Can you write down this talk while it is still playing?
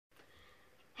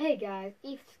Hey guys,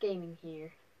 Eve's Gaming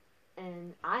here,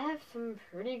 and I have some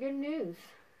pretty good news.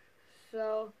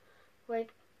 So,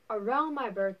 around my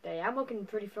birthday, I'm looking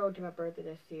pretty forward to my birthday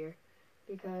this year,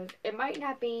 because it might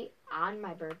not be on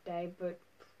my birthday, but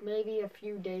maybe a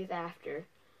few days after,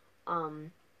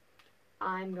 I'm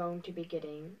going to be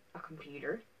getting a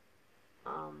computer,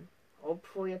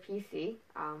 hopefully a PC.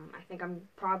 I think I'm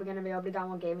probably going to be able to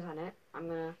download games on it.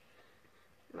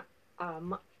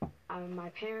 My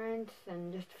parents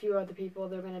and just a few other people,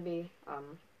 they're gonna be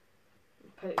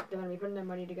putting their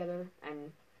money together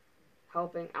and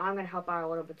helping. I'm gonna help out a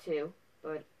little bit too,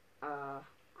 but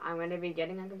I'm gonna be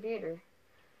getting a computer,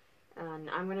 and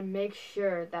I'm gonna make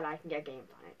sure that I can get games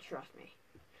on it. Trust me.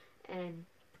 And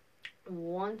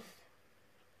once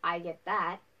I get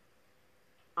that,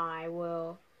 I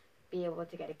will be able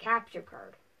to get a capture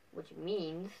card, which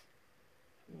means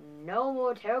no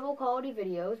more terrible quality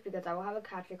videos, because I will have a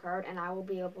capture card and I will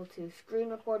be able to screen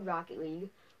record Rocket League,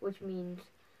 which means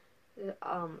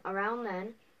around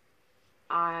then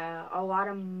a lot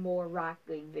of more Rocket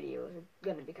League videos are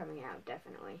going to be coming out,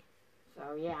 definitely.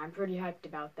 So yeah, I'm pretty hyped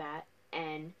about that,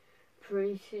 and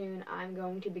pretty soon I'm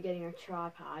going to be getting a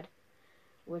tripod,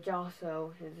 which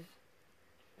also is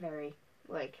very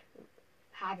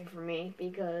happy for me,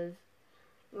 because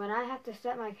when I have to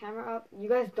set my camera up, you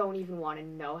guys don't even want to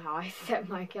know how I set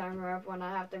my camera up when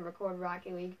I have to record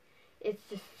Rocket League. It's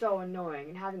just so annoying,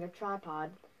 and having a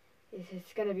tripod is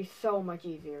just going to be so much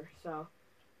easier, so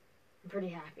I'm pretty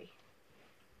happy.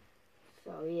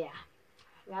 So yeah,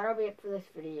 that'll be it for this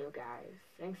video, guys.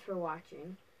 Thanks for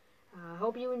watching. I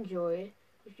hope you enjoyed.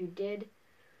 If you did,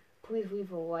 please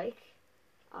leave a like,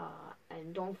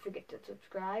 and don't forget to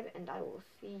subscribe, and I will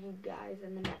see you guys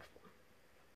in the next